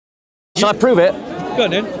Shall I prove it? Go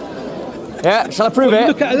on then. Yeah, shall I prove it? You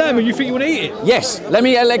look at a lamb and you think you want to eat it? Yes, let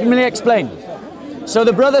me explain. So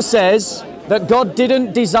the brother says that God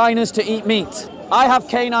didn't design us to eat meat. I have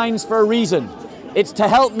canines for a reason. It's to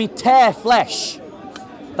help me tear flesh.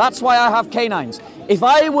 That's why I have canines. If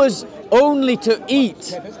I was only to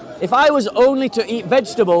eat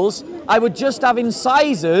vegetables, I would just have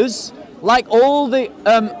incisors like all the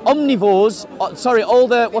omnivores. Sorry, all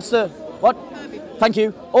the Thank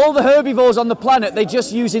you. All the herbivores on the planet, they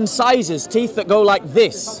just use incisors, teeth that go like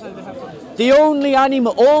this. All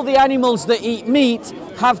the animals that eat meat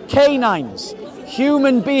have canines.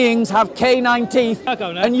 Human beings have canine teeth,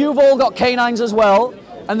 and you've all got canines as well.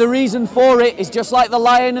 And the reason for it is just like the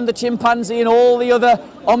lion and the chimpanzee and all the other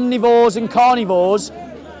omnivores and carnivores,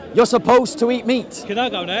 you're supposed to eat meat. Can I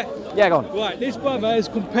go now? Yeah, go on. Right, this brother has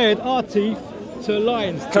compared our teeth to a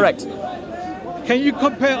lion's teeth. Correct. Can you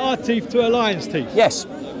compare our teeth to a lion's teeth? Yes.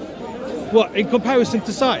 What, in comparison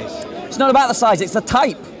to size? It's not about the size, it's the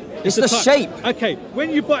type. It's the shape. Okay, when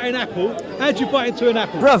you bite an apple, how do you bite into an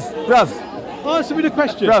apple? Bruv. Answer me the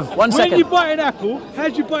question. Bruv, one second. When you bite an apple, how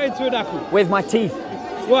do you bite into an apple? With my teeth.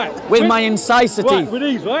 Right. With my incisor teeth. With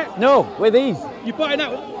these, right? No, with these. You bite an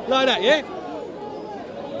apple like that, yeah?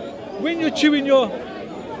 When you're chewing your...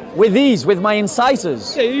 With these, with my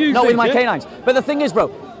incisors. Yeah, you use not these, with my canines. But the thing is,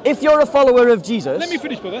 bro, if you're a follower of Jesus... Let me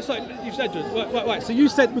finish, bro. That's like you said, right. So you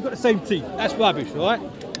said we've got the same teeth. That's rubbish, right?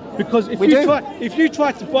 Because if you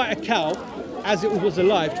tried to bite a cow as it was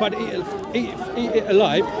alive, try to eat it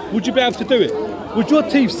alive, would you be able to do it? Would your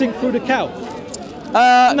teeth sink through the cow?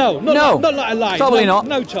 No. Not like a lion. Probably not.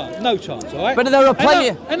 No chance, all right? But there are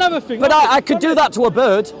plenty... Another thing... But I could do that to a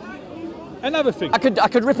bird. Another thing... I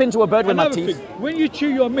could rip into a bird with my teeth. When you chew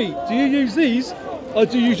your meat, do you use these or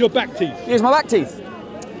do you use your back teeth? Use my back teeth.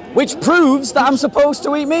 Which proves that I'm supposed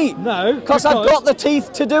to eat meat. No. Because I've got the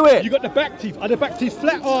teeth to do it. You got the back teeth. Are the back teeth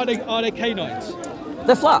flat or are they canines?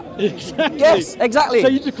 They're flat. Exactly. Yes, exactly. So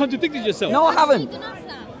you just contradicted yourself. No, I haven't.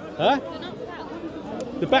 Huh?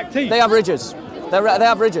 The back teeth. They have ridges. They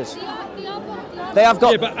have ridges. They have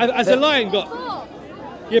got... Yeah, but has a lion got...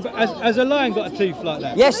 Yeah, but has a lion got a teeth like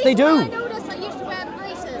that? Yes, they do. I know this. I used to wear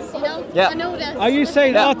braces, you know? Yeah. I know this. Are you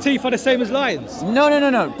saying our teeth are the same as lions?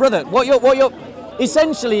 No. Brother, what you're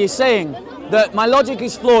essentially is saying that my logic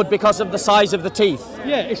is flawed because of the size of the teeth.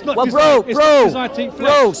 Yeah, it's not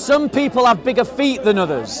bro, some people have bigger feet than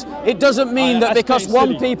others. It doesn't mean that because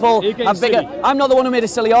one people have bigger... I'm not the one who made a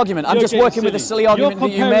silly argument. I'm just working with a silly argument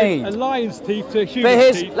that you made. A lion's teeth to a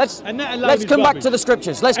human's teeth. Let's come back to the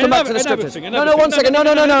scriptures. Let's come back to the scriptures. No, one second.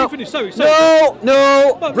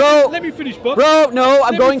 No. Bro. Let me finish, Bob. Bro, no,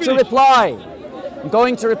 I'm going to reply.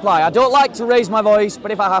 I don't like to raise my voice,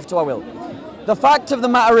 but if I have to, I will. The fact of the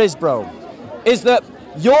matter is, bro, is that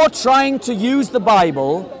you're trying to use the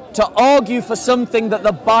Bible to argue for something that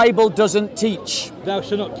the Bible doesn't teach. Thou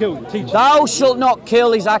shalt not kill. Thou shalt not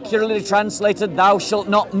kill is accurately translated, thou shalt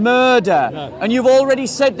not murder. No. And you've already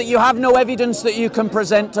said that you have no evidence that you can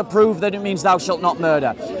present to prove that it means thou shalt not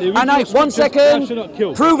murder. One second,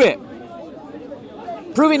 prove it.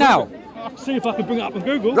 Prove it now. I'll see if I can bring it up on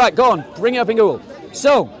Google. Right, go on, bring it up in Google.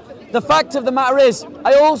 So, the fact of the matter is,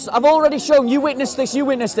 I've already shown, you witnessed this.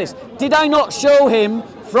 Did I not show him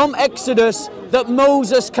from Exodus that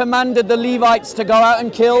Moses commanded the Levites to go out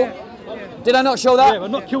and kill? Did I not show that? Yeah,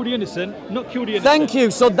 but not kill the innocent. Thank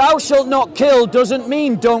you. So thou shalt not kill doesn't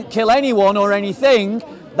mean don't kill anyone or anything.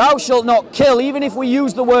 Thou shalt not kill, even if we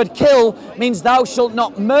use the word kill, means thou shalt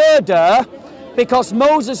not murder. Because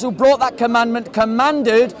Moses, who brought that commandment,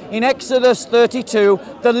 commanded in Exodus 32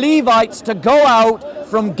 the Levites to go out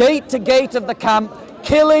from gate to gate of the camp,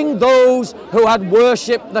 killing those who had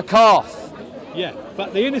worshipped the calf. Yeah,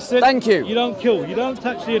 but the innocent, thank you. You don't kill, you don't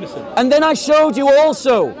touch the innocent. And then I showed you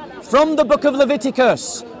also, from the book of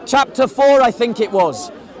Leviticus, chapter 4 I think it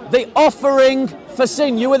was, the offering for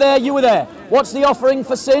sin. You were there. What's the offering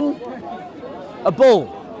for sin? A bull.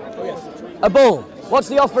 Oh, yes. A bull. What's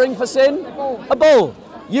the offering for sin? A bull.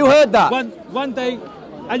 You heard that. One day,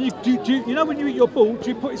 and you know when you eat your bull, do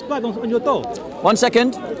you put its blood on your door? 1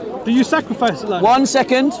 second. Do you sacrifice it like 1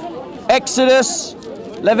 second. Exodus,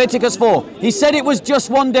 Leviticus 4. He said it was just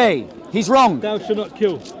one day. He's wrong. Thou shalt not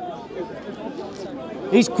kill.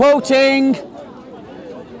 He's quoting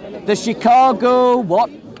the Chicago what?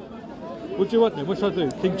 What do you want then? What should I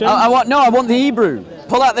do? King James? I want the Hebrew.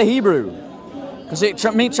 Pull out the Hebrew. Because it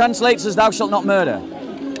translates as thou shalt not murder.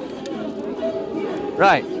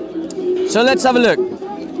 Right. So let's have a look.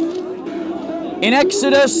 In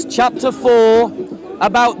Exodus chapter 4,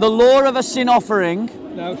 about the law of a sin offering.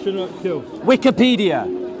 Thou shalt not kill. Wikipedia.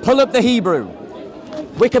 Pull up the Hebrew.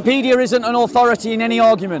 Wikipedia isn't an authority in any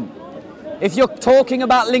argument. If you're talking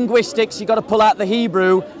about linguistics, you've got to pull out the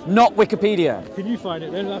Hebrew, not Wikipedia. Can you find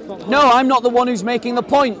it then? No, I'm not the one who's making the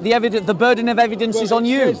point. The burden of evidence is on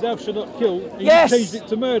you. It says thou shalt not kill, and yes. you changed it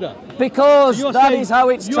to murder. Because so that is how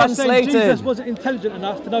it's translated. You're saying Jesus wasn't intelligent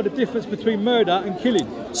enough to know the difference between murder and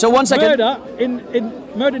killing. So one second.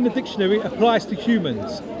 Murder in the dictionary applies to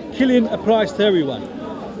humans. Killing applies to everyone.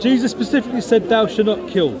 Jesus specifically said thou shalt not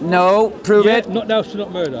kill. No, prove it. Not thou shalt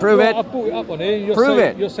not murder. Prove it. I brought it up on here.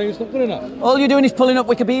 You're saying it's not good enough. All you're doing is pulling up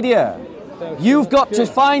Wikipedia. You've got to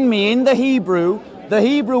find me in the Hebrew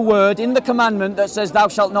word in the commandment that says thou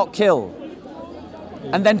shalt not kill.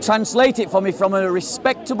 And then translate it for me from a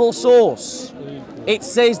respectable source. It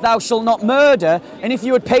says thou shalt not murder. And if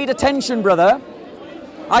you had paid attention, brother,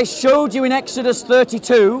 I showed you in Exodus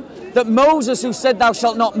 32 that Moses, who said thou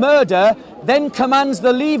shalt not murder, then commands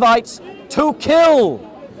the Levites to kill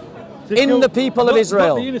the people of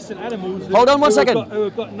Israel. Not the innocent animals. Hold on one second. Who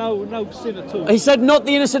have got no sin at all. He said not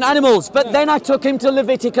the innocent animals, but then I took him to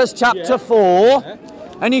Leviticus chapter 4,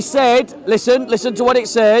 and he said, listen to what it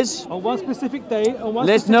says. On one specific day, on one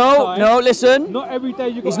specific time. No, listen. Not every day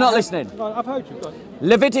you got. He's not listening. No, I've heard you. Go on.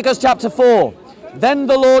 Leviticus chapter 4. Then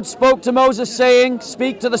the Lord spoke to Moses, saying,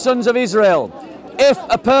 speak to the sons of Israel. If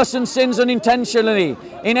a person sins unintentionally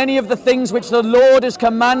in any of the things which the Lord has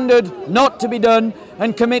commanded not to be done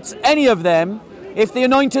and commits any of them, if the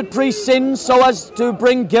anointed priest sins so as to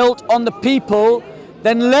bring guilt on the people,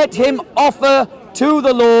 then let him offer to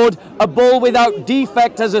the Lord a bull without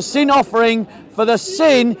defect as a sin offering for the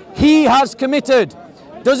sin he has committed.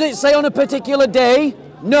 Does it say on a particular day?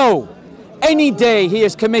 No. Any day he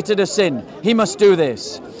has committed a sin, he must do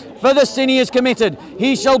this. For the sin he has committed,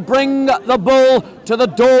 he shall bring the bull to the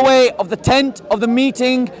doorway of the tent of the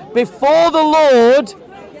meeting before the Lord,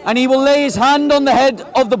 and he will lay his hand on the head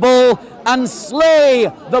of the bull and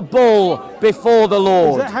slay the bull before the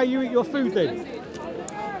Lord. Is that how you eat your food then?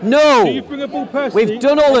 No. Do you bring a bull personally? We've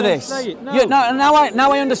done all of this. No.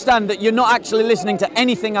 Now I understand that you're not actually listening to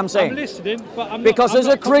anything I'm saying. I'm listening, but I'm because not, as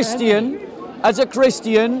a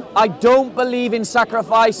Christian, I don't believe in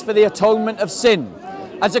sacrifice for the atonement of sin.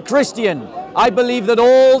 As a Christian, I believe that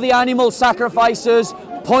all the animal sacrifices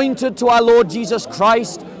pointed to our Lord Jesus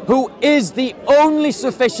Christ, who is the only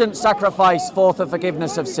sufficient sacrifice for the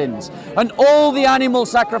forgiveness of sins. And all the animal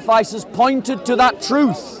sacrifices pointed to that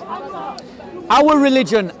truth. Our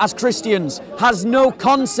religion as Christians has no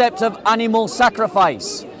concept of animal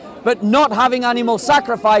sacrifice. But not having animal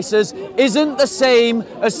sacrifices isn't the same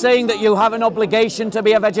as saying that you have an obligation to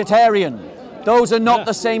be a vegetarian. Those are not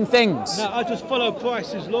the same things. No, I just follow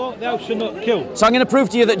Christ's law, thou shalt not kill. So I'm going to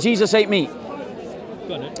prove to you that Jesus ate meat.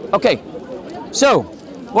 Got it. Okay, so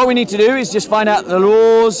what we need to do is just find out the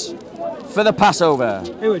laws for the Passover.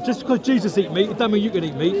 Anyway, just because Jesus eat meat, it doesn't mean you can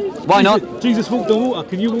eat meat. Why not? Jesus walked on water.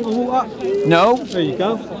 Can you walk on water? No. There you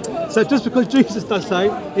go. So just because Jesus does say,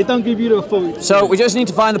 it don't give you the authority. So we just need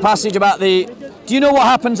to find the passage about the... Do you know what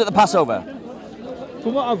happens at the Passover?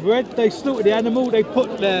 From what I've read, they slaughter the animal, they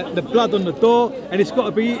put the blood on the door, and it's got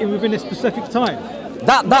to be eaten within a specific time.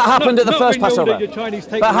 That happened at the first Passover.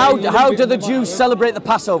 But how do the Jews celebrate the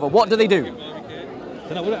Passover? What do they do?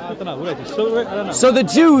 I don't know. What do they celebrate? I don't know. So the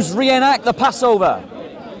Jews reenact the Passover.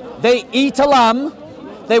 They eat a lamb,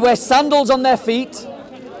 they wear sandals on their feet,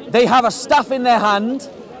 they have a staff in their hand,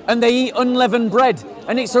 and they eat unleavened bread.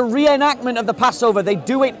 And it's a reenactment of the Passover. They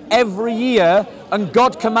do it every year, and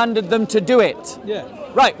God commanded them to do it. Yeah.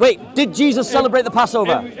 Right, wait, did Jesus celebrate the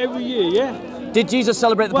Passover? Every year, yeah. Did Jesus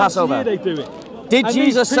celebrate the Passover? Once a year they do it. Did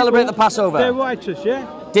Jesus celebrate the Passover? They're righteous,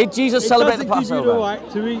 yeah? Did Jesus celebrate the Passover? It doesn't give you the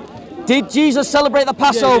right to eat. Did Jesus celebrate the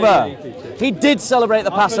Passover? Yeah. He did celebrate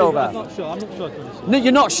the Passover. I'm not sure. No,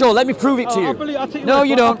 you're not sure. Let me prove it to you. No,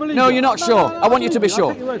 you don't. No, you're not sure. I want you to be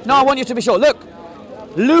sure. No, I want you to be sure. Look,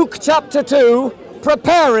 Luke chapter 2,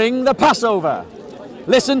 preparing the Passover.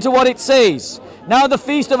 Listen to what it says. Now the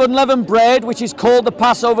feast of unleavened bread, which is called the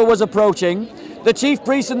Passover, was approaching. The chief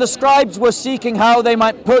priests and the scribes were seeking how they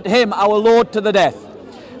might put him, our Lord, to the death.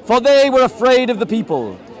 For they were afraid of the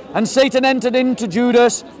people. And Satan entered into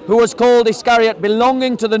Judas, who was called Iscariot,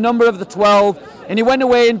 belonging to the number of the 12. And he went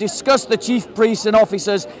away and discussed the chief priests and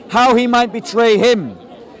officers how he might betray him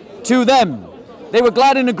to them. They were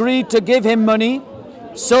glad and agreed to give him money.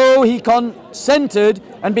 So he consented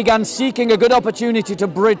and began seeking a good opportunity to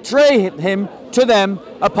betray him to them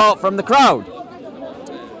apart from the crowd.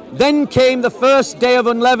 Then came the first day of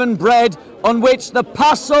unleavened bread, on which the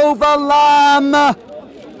Passover lamb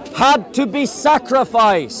had to be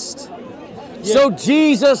sacrificed. Yeah. So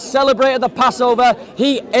Jesus celebrated the Passover.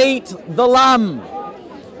 He ate the lamb.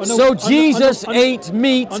 So Jesus ate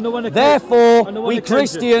meat, therefore we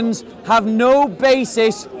Christians have no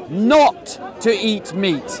basis not to eat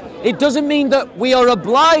meat. It doesn't mean that we are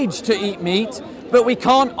obliged to eat meat, but we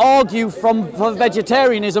can't argue for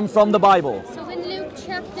vegetarianism from the Bible. So in Luke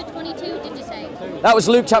chapter 22, did you say? That was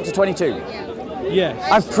Luke chapter 22. Yeah.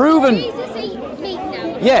 Yes. I've proven. Jesus ate meat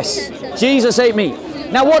now. Yes, Jesus ate meat.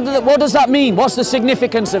 Now what does that mean? What's the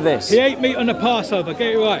significance of this? He ate meat on the Passover,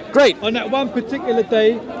 get it right. Great. On that one particular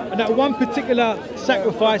day, on that one particular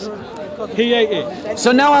sacrifice, he ate it.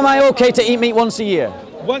 So now am I okay to eat meat once a year?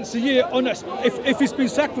 Once a year, on that, if it's been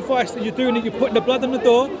sacrificed and you're doing it, you're putting the blood on the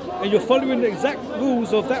door and you're following the exact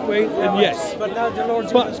rules of that way, then yes. But now the Lord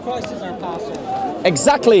Jesus Christ is our Passover.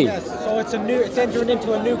 Exactly. Yes, so it's entering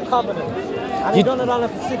into a new covenant. And He's done it on a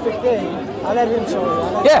specific day. I'll let him show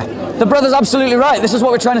you. Yeah, the brother's absolutely right. This is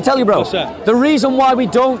what we're trying to tell you, bro. What's that? The reason why we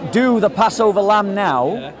don't do the Passover lamb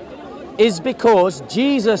now is because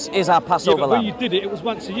Jesus is our Passover but lamb. when you did it, it was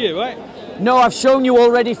once a year, right? No, I've shown you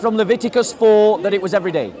already from Leviticus 4 that it was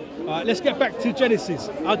every day. All right, let's get back to Genesis.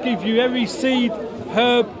 I'll give you every seed,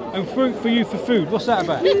 herb and fruit for you for food. What's that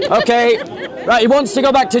about? Okay, right, he wants to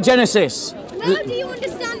go back to Genesis. How do you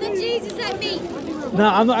understand that Jesus ate meat? No,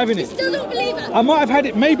 I'm not having You it. still don't believe it? I might have had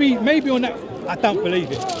it, maybe on that. I don't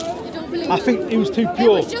believe it. You don't believe I it? think it was too It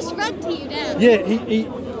pure. was just read to you there. Yeah, he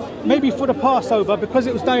maybe for the Passover, because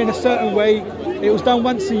it was done in a certain way, it was done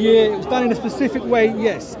once a year, it was done in a specific way,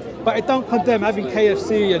 yes. But I don't condemn having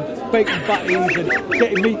KFC and bacon butties and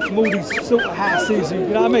getting meat from all these slaughterhouses, you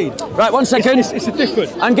know what I mean? Right, 1 second. It's a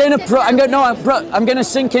different. I'm going to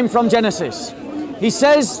sink him from Genesis. He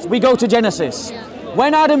says we go to Genesis.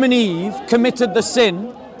 When Adam and Eve committed the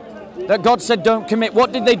sin that God said don't commit,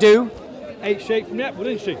 what did they do? Ate shake from the apple,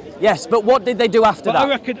 didn't she? Yes, but what did they do after But that? I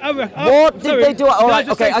reckon. What did they do? All right,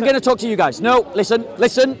 just okay, say I'm going to talk to you guys. No, listen.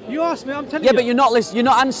 You asked me, I'm telling you. Yeah, but you're not listening. You're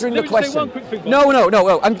not answering Let the me just say question. one quick thing, No.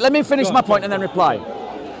 Let me finish Go my on, point and then reply.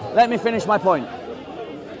 Let me finish my point.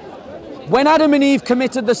 When Adam and Eve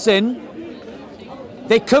committed the sin,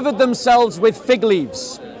 they covered themselves with fig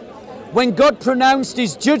leaves. When God pronounced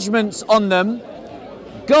his judgments on them,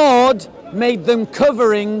 God made them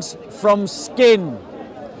coverings from skin.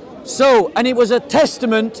 So, and it was a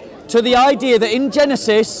testament to the idea that in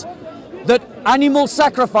Genesis, that animal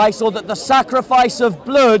sacrifice, or that the sacrifice of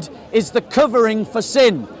blood, is the covering for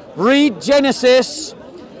sin. Read Genesis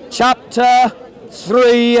chapter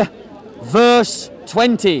 3, verse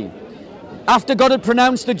 20. After God had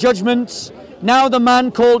pronounced the judgments, now the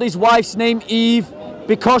man called his wife's name Eve,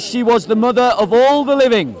 because she was the mother of all the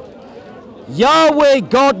living. Yahweh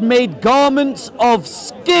God made garments of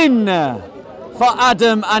skin for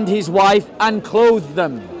Adam and his wife and clothed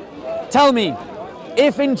them. Tell me,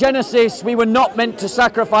 if in Genesis we were not meant to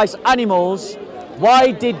sacrifice animals,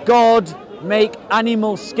 why did God make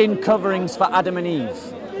animal skin coverings for Adam and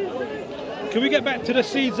Eve? Can we get back to the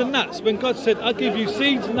seeds and nuts? When God said, I'll give you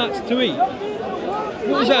seeds and nuts to eat.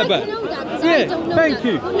 What was that about? Yeah, thank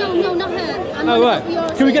you. Oh, no, not her. Oh,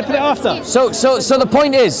 right. Can we get to that after? So the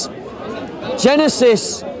point is,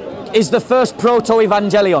 Genesis is the first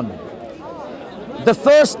proto-evangelion. The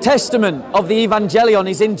first testament of the evangelion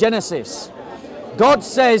is in Genesis. God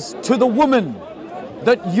says to the woman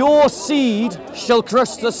that your seed shall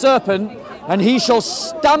crush the serpent, and he shall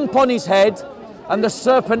stamp on his head, and the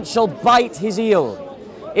serpent shall bite his heel.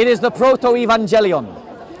 It is the proto-evangelion.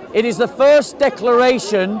 It is the first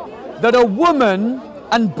declaration that a woman,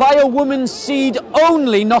 and by a woman's seed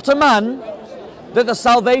only, not a man, that the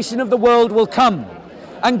salvation of the world will come.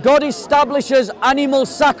 And God establishes animal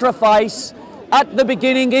sacrifice at the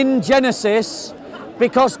beginning in Genesis,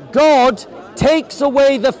 because God takes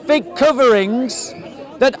away the fig coverings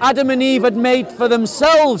that Adam and Eve had made for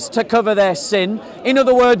themselves to cover their sin. In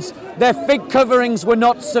other words, their fig coverings were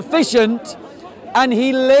not sufficient, and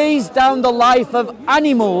he lays down the life of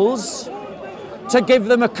animals to give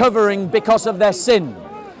them a covering because of their sin.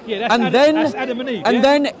 Yeah, that's Adam and Eve. And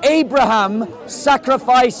then Abraham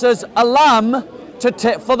sacrifices a lamb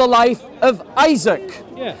for the life of Isaac.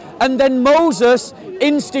 Yeah. And then Moses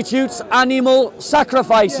institutes animal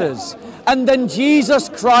sacrifices. Yeah. And then Jesus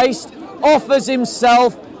Christ offers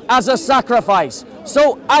himself as a sacrifice.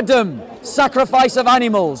 So Adam, sacrifice of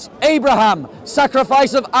animals. Abraham,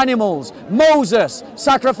 sacrifice of animals. Moses,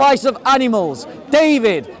 sacrifice of animals.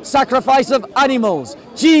 David, sacrifice of animals.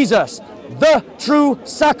 Jesus, the true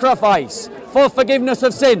sacrifice for forgiveness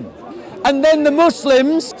of sin. And then the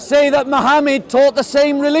Muslims say that Muhammad taught the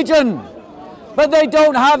same religion, but they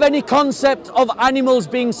don't have any concept of animals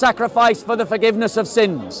being sacrificed for the forgiveness of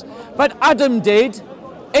sins. But Adam did,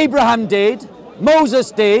 Abraham did,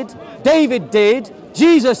 Moses did, David did,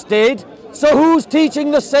 Jesus did, So who's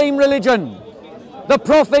teaching the same religion? The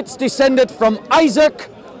prophets descended from Isaac,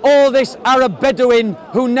 or this Arab Bedouin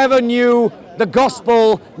who never knew the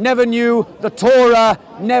gospel, never knew the Torah,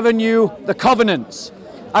 never knew the covenants.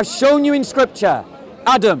 I've shown you in scripture,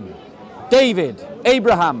 Adam, David,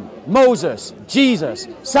 Abraham, Moses, Jesus,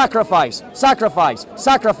 sacrifice, sacrifice,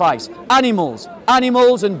 sacrifice, animals,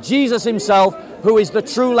 animals, and Jesus himself, who is the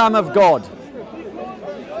true Lamb of God.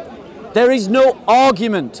 There is no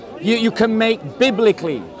argument you can make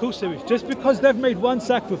biblically. Of course there is. Just because they've made one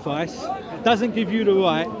sacrifice, it doesn't give you the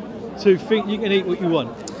right to think you can eat what you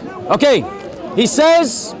want. Okay, he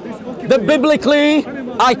says that biblically,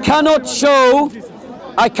 I cannot show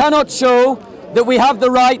that we have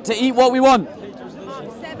the right to eat what we want.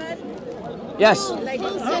 Yes. Paul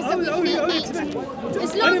says that we can eat.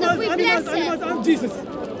 As long as we bless it. I'm Jesus.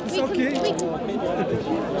 It's okay.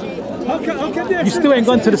 You still ain't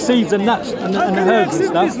gone to the seeds and nuts and the herbs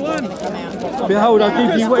and stuff. Behold, I'll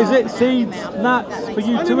give you, what is it? Seeds, nuts for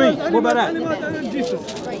you to eat. What about that?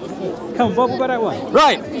 Come on, Bob, what about that one?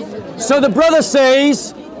 Right. So the brother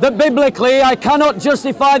says that biblically I cannot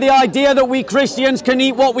justify the idea that we Christians can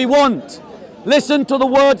eat what we want. Listen to the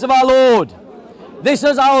words of our Lord. This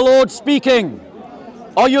is our Lord speaking.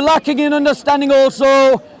 Are you lacking in understanding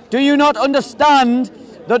also? Do you not understand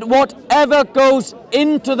that whatever goes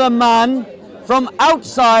into the man from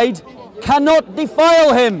outside cannot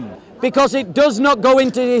defile him, because it does not go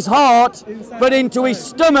into his heart, but into his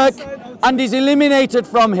stomach, and is eliminated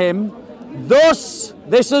from him? Thus,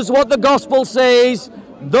 this is what the gospel says,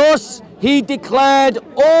 thus he declared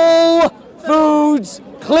all foods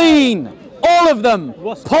clean, all of them,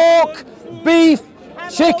 pork, beef,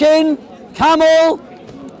 chicken, camel.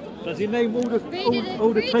 Does he name all the clean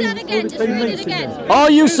meats in there?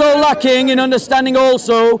 Are you so lacking in understanding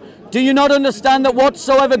also? Do you not understand that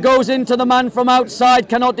whatsoever goes into the man from outside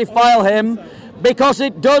cannot defile him, because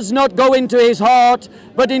it does not go into his heart,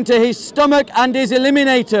 but into his stomach, and is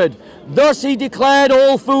eliminated? Thus he declared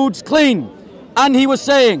all foods clean. And he was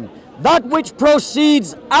saying, that which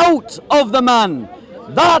proceeds out of the man,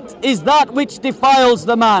 that is that which defiles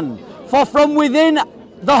the man. For from within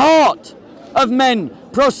the heart of men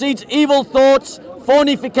proceeds evil thoughts,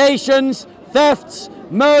 fornications, thefts,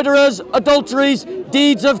 murderers, adulteries,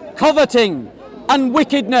 deeds of coveting and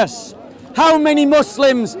wickedness. How many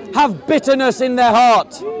Muslims have bitterness in their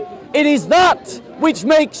heart? It is that which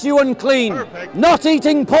makes you unclean, not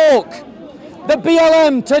eating pork. The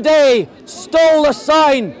BLM today stole a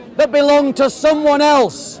sign that belonged to someone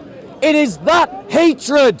else. It is that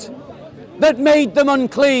hatred that made them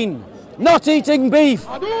unclean. Not eating beef.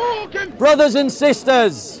 Brothers and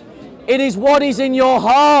sisters, it is what is in your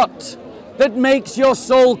heart that makes your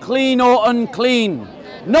soul clean or unclean.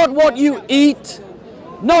 Not what you eat,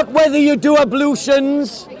 not whether you do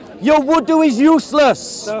ablutions. Your wudu is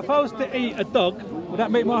useless. So if I was to eat a dog, would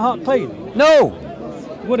that make my heart clean? No.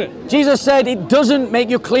 Would it? Jesus said it doesn't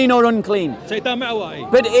make you clean or unclean. So it doesn't matter what I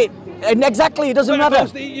eat? But exactly, it doesn't matter. If I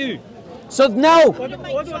was to eat you? So now, What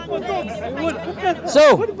about dogs?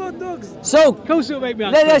 so, What about dogs? so, Of course it'll make me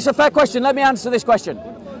unclean. that's a fair question. Let me answer this question.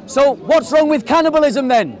 So, what's wrong with cannibalism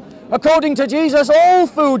then? According to Jesus, all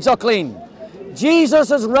foods are clean. Jesus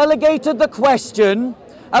has relegated the question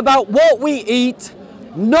about what we eat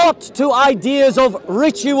not to ideas of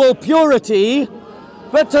ritual purity,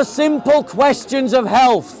 but to simple questions of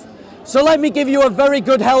health. So let me give you a very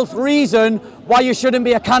good health reason why you shouldn't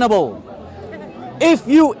be a cannibal. If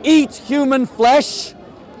you eat human flesh,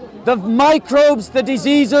 the microbes, the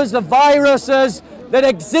diseases, the viruses that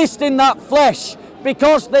exist in that flesh,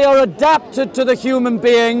 because they are adapted to the human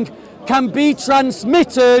being, can be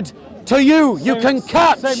transmitted to you. You can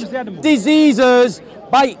catch diseases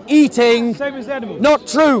by eating. Same as animals. Not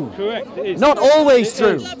true. Correct, it is. Not always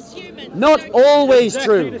true. Not always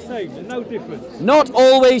Exactly true. the same, there's no difference. Not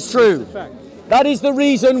always true. Fact. That is the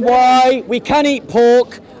reason why we can eat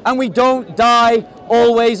pork and we don't die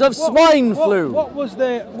always of swine flu. What was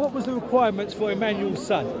the requirements for Emmanuel's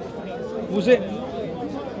son? Was it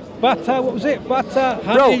butter? What was it? Butter,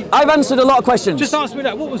 honey? Bro, I've answered a lot of questions. Just answer me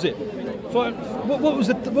that. What was it? What was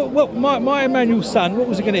my Emmanuel's son? What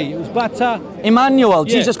was he going to eat? It was butter. Emmanuel,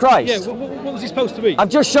 Yeah, Jesus Christ. Yeah. What was he supposed to eat? I've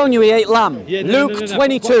just shown you he ate lamb. Yeah, Luke no.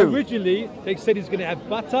 22. But originally, they said he's going to have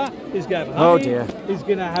butter. He's going to have honey. Oh dear. He's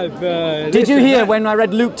going to have. Did you hear when I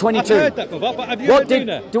read Luke 22? I've heard that, but have you What heard did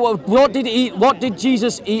that? What did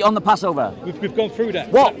Jesus eat on the Passover? We've gone through that.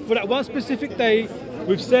 What? For that one specific day,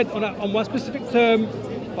 we've said on one specific term,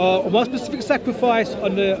 on one specific sacrifice,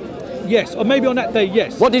 on the Yes, or maybe on that day,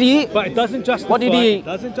 yes. What did he eat? But it doesn't justify. What did he eat? It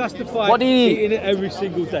doesn't justify What did he eat? eating it every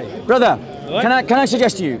single day. Brother, Right? can I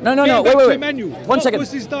suggest to you? No, Getting back to wait. Emmanuel, One second. What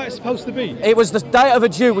was his diet supposed to be? It was the diet of a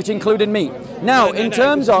Jew, which included meat. Now, No, in no,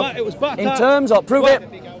 terms of, it was butter. in terms of, prove What?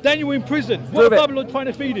 it. Daniel in prison. What Prove are it. Babylon trying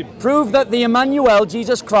to feed him? Prove that the Emmanuel,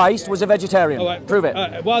 Jesus Christ, was a vegetarian. All right. Prove it.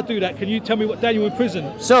 While I do that, can you tell me what Daniel in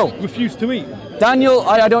prison So, refused to eat? Daniel,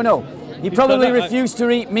 I don't know. He probably done that, refused to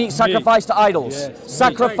eat meat sacrificed to idols. Yes.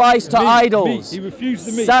 Sacrificed to Meat. idols. He refused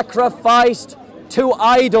the meat. Sacrificed to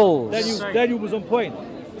idols. Daniel was on point.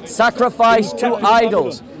 Sacrificed to Captain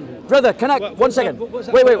idols. Brother, can I, one second. what's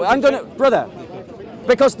that? Wait, I'm gonna, brother.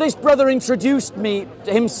 Because this brother introduced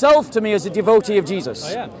himself to me as a devotee of Jesus.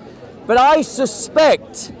 I am. But I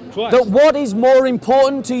suspect Christ. that what is more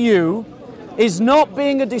important to you is not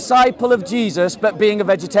being a disciple of Jesus, but being a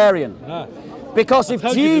vegetarian. Ah. Because if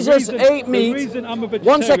told you the Jesus reason- ate the meat, reason I'm a one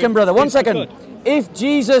second, vegetarian brother, one is for second. God. If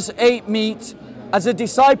Jesus ate meat as a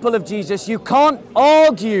disciple of Jesus, you can't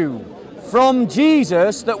argue from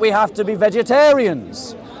Jesus that we have to be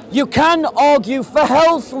vegetarians. You can argue for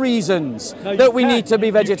health reasons No, you that we can. need to be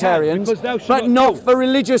You can, vegetarians, because thou shalt but not not kill. for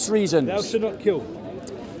religious reasons. Thou shalt not kill.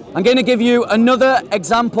 I'm going to give you another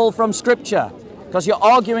example from Scripture, because you're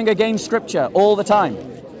arguing against Scripture all the time.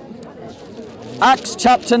 Acts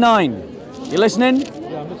chapter 9. You listening?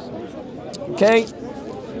 Yeah, I'm listening. Okay.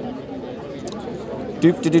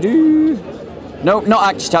 Doop-de-doo-doo. No,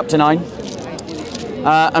 not Acts chapter 9.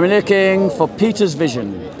 I'm looking for Peter's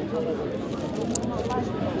vision.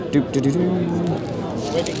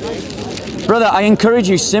 Doop-de-doo-doo. Brother, I encourage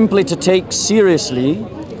you simply to take seriously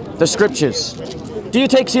the Scriptures. Do you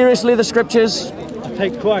take seriously the Scriptures? I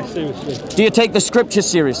take Christ seriously. Do you take the Scriptures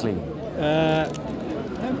seriously?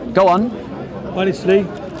 Go on. Honestly,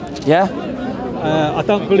 Yeah?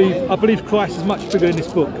 I believe Christ is much bigger in this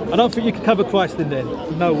book. I don't think you can cover Christ in there.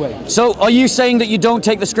 No way. So are you saying that you don't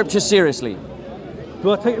take the Scriptures seriously?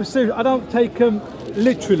 Do I take them seriously? I don't take them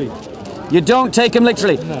literally. You don't take them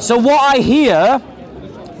literally. No. So what I hear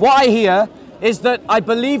is that I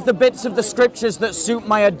believe the bits of the Scriptures that suit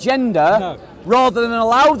my agenda, No. rather than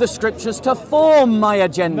allow the Scriptures to form my No,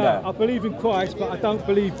 agenda. I believe in Christ, but I don't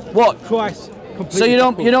believe What? Christ completely. So you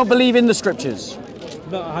don't believe in the Scriptures?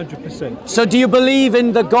 Not 100%. So do you believe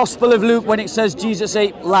in the Gospel of Luke when it says Jesus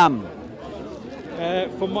ate lamb?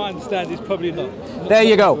 From my understanding, it's probably not. There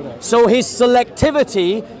you go. So his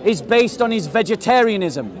selectivity is based on his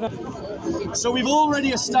vegetarianism. So we've already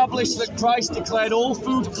established that Christ declared all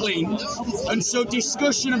food clean, and so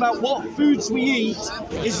discussion about what foods we eat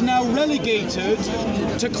is now relegated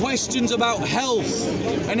to questions about health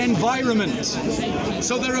and environment.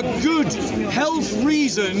 So there are good health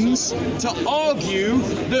reasons to argue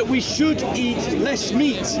that we should eat less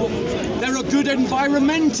meat. There are good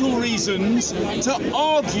environmental reasons to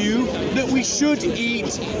argue that we should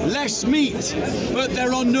eat less meat. But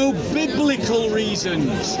there are no biblical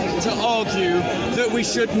reasons to argue that we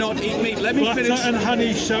should not eat meat. Let me Butter finish. and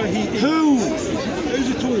honey shall he eat. Who? Who's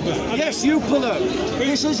it talking about? Yes, you pull up.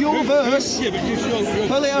 This is your verse. Yeah, but this your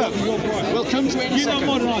Pull it up. your Bible. We'll come to it in a You know second.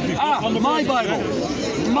 more than I do. Ah, I'm a my Bible Bible.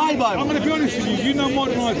 fan. My I'm Bible. going to be honest with you. You know more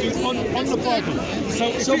than I do on the Bible. So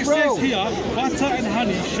if So, it bro, says here, butter and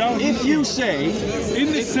honey shall he If you say,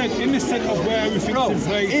 in the sense of where everything's Bro, in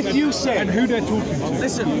place if and, you say- and who they're talking to.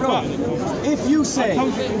 listen, bro, But if you say, I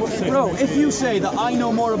told you what sense. bro, if you say that I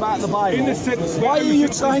know more about the Bible, In the sense where why are you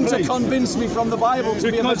everything's trying in to place. convince me from the Bible to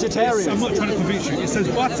be a Because vegetarian? I'm not trying to convince you. It says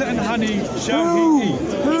butter and honey shall Who? he eat.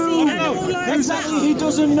 Who? I don't know. Exactly, he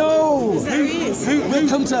doesn't know. We'll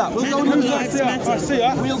come to that. We'll go and look I it see up. it. I see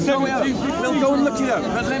it. We'll go it up. We'll go and look it up.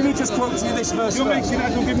 But let me just quote to you this verse You're first. making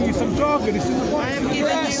that. I'm giving you some jargon. It's in the Bible.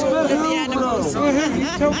 Yes, but who, bro? So you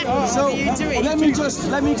tell me. So let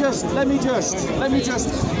me just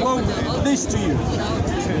quote this to you.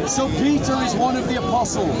 So Peter is one of the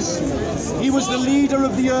apostles. He was the leader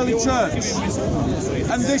of the early church.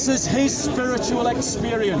 And this is his spiritual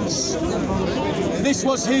experience. This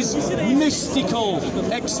was his mystical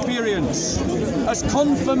experience as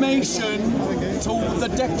confirmation to the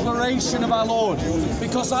declaration of our Lord.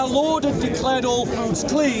 Because our Lord had declared all foods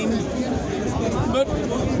clean, but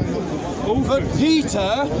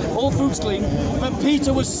Peter, all foods clean, but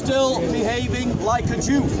Peter was still behaving like a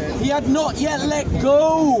Jew. He had not yet let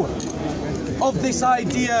go of this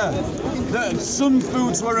idea that some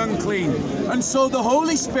foods were unclean. And so the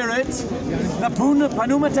Holy Spirit,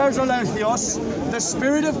 the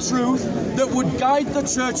Spirit of truth that would guide the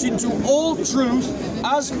church into all truth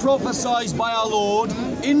as prophesied by our Lord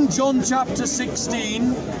in John chapter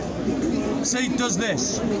 16, does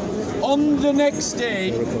this. On the next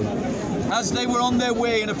day, As they were on their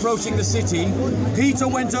way and approaching the city, Peter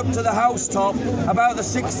went up to the housetop about the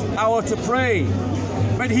 6th hour to pray.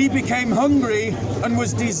 But he became hungry and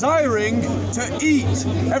was desiring to eat.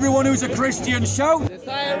 Everyone who's a Christian shout.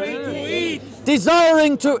 Desiring to eat.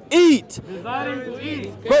 Desiring to eat. Desiring to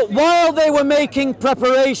eat. But while they were making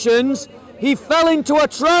preparations, he fell into a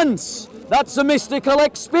trance. That's a mystical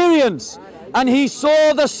experience. And he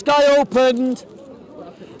saw the sky opened,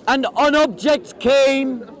 and an object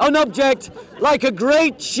like a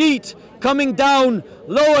great sheet coming down,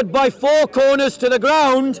 lowered by 4 corners to the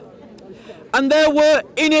ground, and there were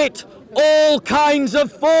in it all kinds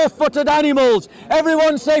of 4-footed animals.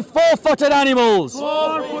 Everyone say 4-footed animals.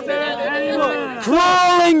 4-footed animals.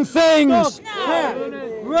 Crawling things.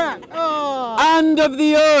 And of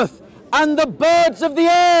the earth, and the birds of the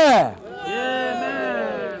air.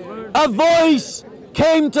 A voice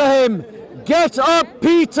came to him, "Get up,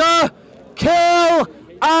 Peter, kill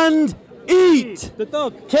and eat." The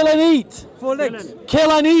dog. Kill and eat. 4 legs.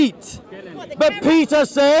 Kill and eat. But Peter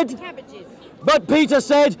said,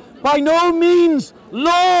 "By no means,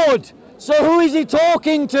 Lord." So who is he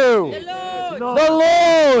talking to? The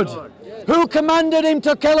Lord. Who commanded him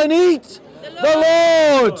to kill and eat? The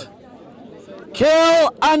Lord.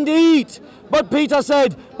 Kill and eat. But Peter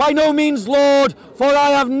said, "By no means, Lord, for I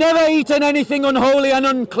have never eaten anything unholy and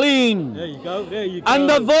unclean." There you go, there you go. And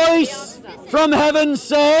the voice from heaven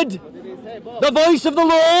said, the voice of the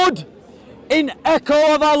Lord, in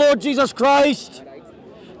echo of our Lord Jesus Christ,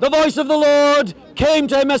 the voice of the Lord came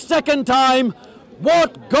to him a second time,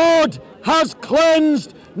 "What God has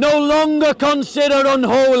cleansed, no longer consider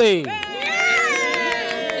unholy."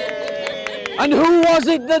 And who was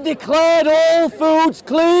it that declared all foods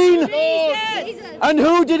clean? And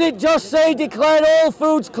who did it just say declared all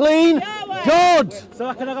foods clean? God.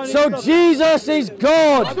 So Jesus is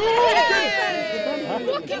God.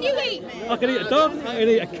 What can you eat? I can eat a dog, I can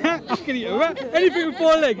eat a cat, I can eat a rat, anything with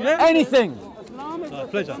 4 legs, yeah? Anything.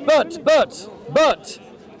 Pleasure. But,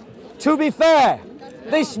 to be fair,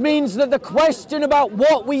 this means that the question about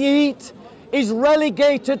what we eat is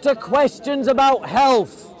relegated to questions about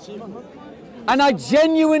health. And I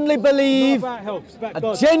genuinely believe,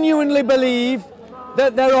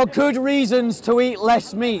 that there are good reasons to eat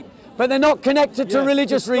less meat. But they're not connected to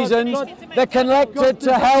religious reasons, they're connected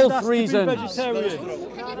to health reasons.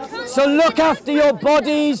 So look after your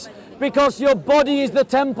bodies, because your body is the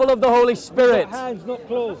temple of the Holy Spirit. Hands, not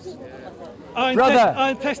claws.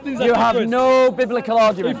 Brother, you have no biblical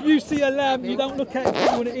argument. If you see a lamb, you don't look at it,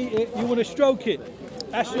 you want to eat it, you want to stroke it.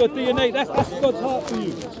 That's your DNA, that's God's heart for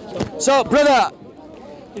you. So, brother,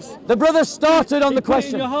 the brother started on the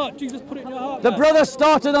question. Put it in your heart. Jesus put it in your heart. The brother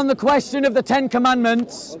started on the question of the 10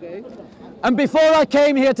 Commandments. Okay. And before I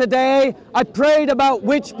came here today, I prayed about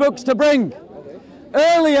which books to bring.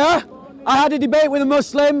 Earlier, I had a debate with a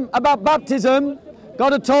Muslim about baptism.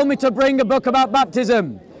 God had told me to bring a book about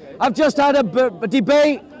baptism. I've just had a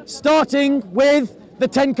debate starting with the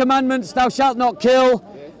 10 Commandments, thou shalt not kill.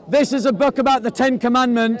 This is a book about the 10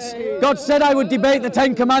 Commandments. God said I would debate the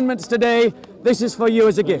 10 Commandments today. This is for you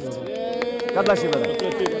as a gift. God bless you, brother.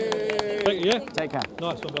 Thank you, yeah? Take care.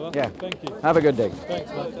 Nice one, brother. Yeah. Thank you. Have a good day.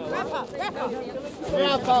 Thanks, mate.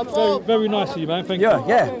 Very nice of you, man. Thank you.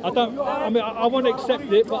 Yeah. I want to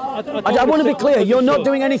accept it, but I want to be clear. You're not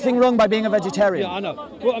doing anything wrong by being a vegetarian. Yeah, I know.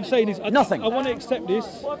 What I'm saying is, Nothing. I want to accept this.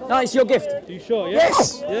 No, it's your gift. Are you sure? Yeah?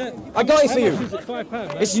 Yes. Yeah. I got it for you. How much is it? £5,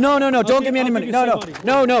 man? It's no. Don't give me any money.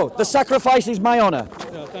 No. The sacrifice is my honor.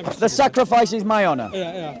 The sacrifice is my honor.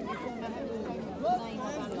 Yeah.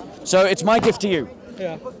 So it's my gift to you.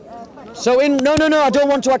 Yeah. So no, I don't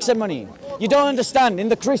want to accept money. You don't understand. In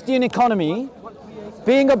the Christian economy,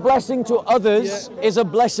 being a blessing to others is a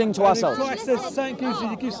blessing to ourselves. Christ says thank you,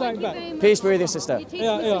 so you give something back. Peace be with you, sister.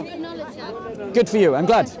 Yeah. Good for you. I'm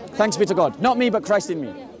glad. Thanks be to God. Not me, but Christ in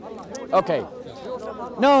me. Okay.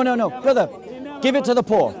 No. Brother, give it to the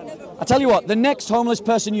poor. I tell you what, the next homeless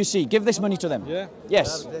person you see, give this money to them. Yeah?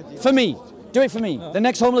 Yes. For me. Do it for me. The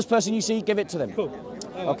next homeless person you see, give it to them. Cool.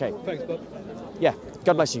 Okay. Thanks, bud. Yeah.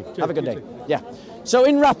 God bless you. Have a good you day. too. Yeah. So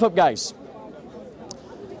in wrap up, guys,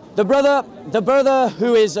 the brother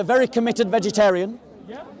who is a very committed vegetarian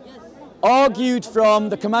argued from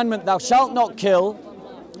the commandment, thou shalt not kill,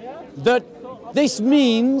 that this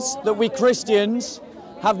means that we Christians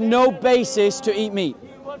have no basis to eat meat.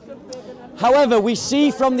 However, we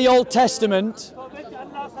see from the Old Testament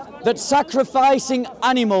that sacrificing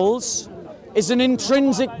animals is an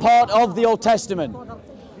intrinsic part of the Old Testament.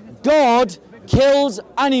 God kills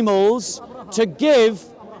animals to give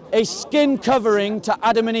a skin covering to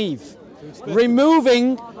Adam and Eve,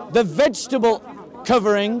 removing the vegetable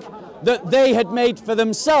covering that they had made for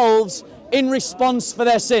themselves in response for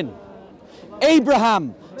their sin.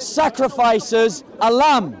 Abraham sacrifices a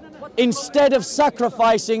lamb instead of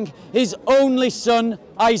sacrificing his only son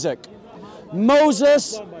Isaac.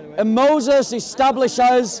 Moses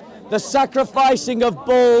establishes the sacrificing of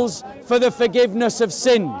bulls for the forgiveness of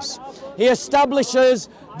sins. He establishes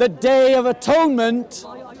the Day of Atonement,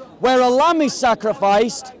 where a lamb is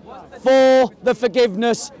sacrificed for the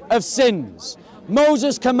forgiveness of sins.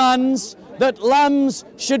 Moses commands that lambs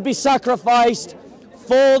should be sacrificed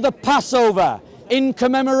for the Passover, in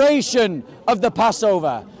commemoration of the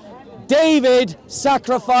Passover. David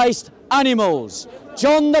sacrificed animals.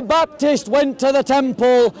 John the Baptist went to the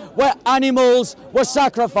temple where animals were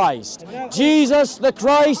sacrificed. Jesus the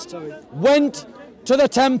Christ went to the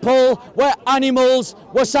temple where animals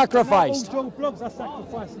were sacrificed.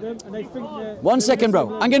 One second,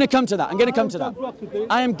 bro. I'm going to come to that. I'm going to come to that.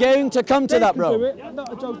 I am going to come to that, bro.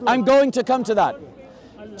 I'm going to come to that.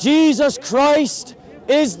 Jesus Christ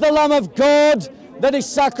is the Lamb of God that is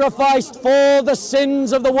sacrificed for the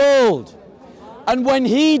sins of the world. And when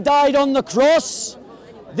he died on the cross,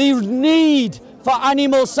 the need for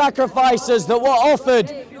animal sacrifices that were offered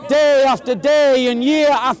day after day and year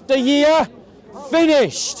after year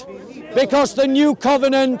finished, because the new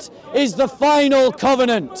covenant is the final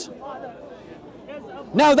covenant.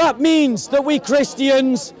 Now that means that we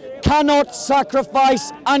Christians cannot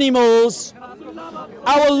sacrifice animals.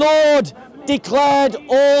 Our Lord declared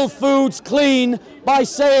all foods clean by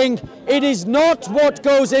saying, "It is not what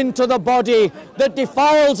goes into the body that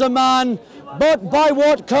defiles a man, but by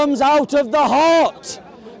what comes out of the heart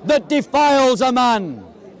that defiles a man."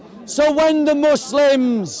 So when the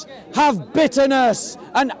Muslims have bitterness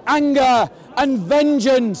and anger and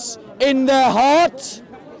vengeance in their heart,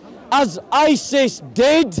 as ISIS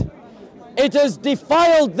did, it has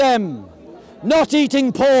defiled them. Not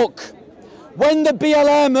eating pork. When the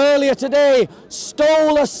BLM earlier today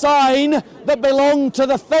stole a sign that belonged to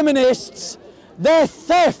the feminists, their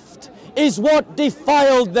theft is what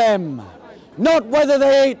defiled them. Not whether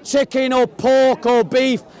they ate chicken or pork or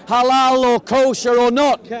beef, halal or kosher or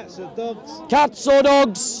not. Cats or dogs. Cats or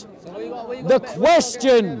dogs. The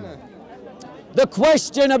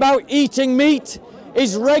question about eating meat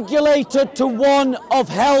is regulated to one of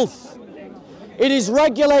health. It is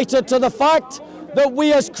regulated to the fact that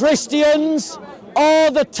we as Christians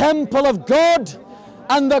are the temple of God,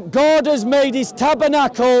 and that God has made his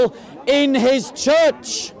tabernacle in his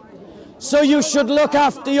church. So you should look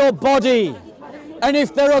after your body. And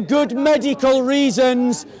if there are good medical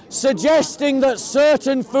reasons suggesting that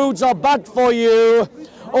certain foods are bad for you,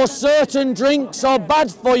 or certain drinks are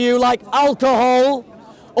bad for you, like alcohol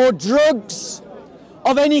or drugs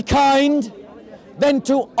of any kind, then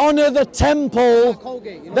to honor the temple,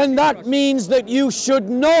 then that means that you should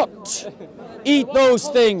not eat those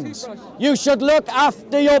things. You should look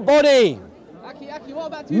after your body.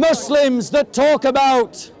 Muslims that talk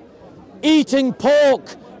about eating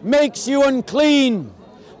pork makes you unclean,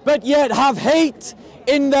 but yet have hate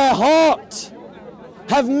in their heart,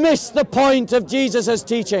 have missed the point of Jesus'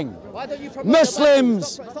 teaching.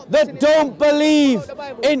 Muslims that don't believe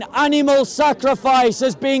in animal sacrifice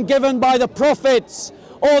as being given by the prophets,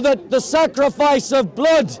 or that the sacrifice of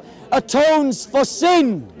blood atones for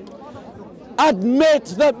sin, admit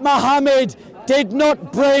that Muhammad did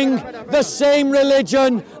not bring the same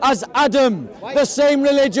religion as Adam, the same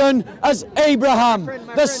religion as Abraham,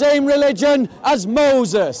 the same religion as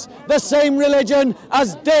Moses, the same religion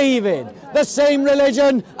as David, the same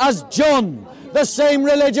religion as John, the same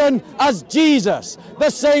religion as Jesus, the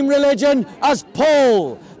same religion as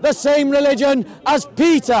Paul, the same religion as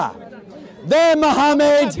Peter. Their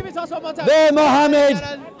Muhammad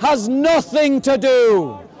has nothing to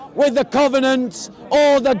do with the covenants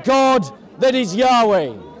or the God that is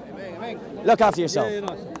Yahweh. Look after yourself.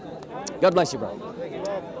 God bless you, bro.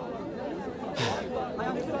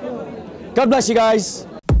 God bless you guys.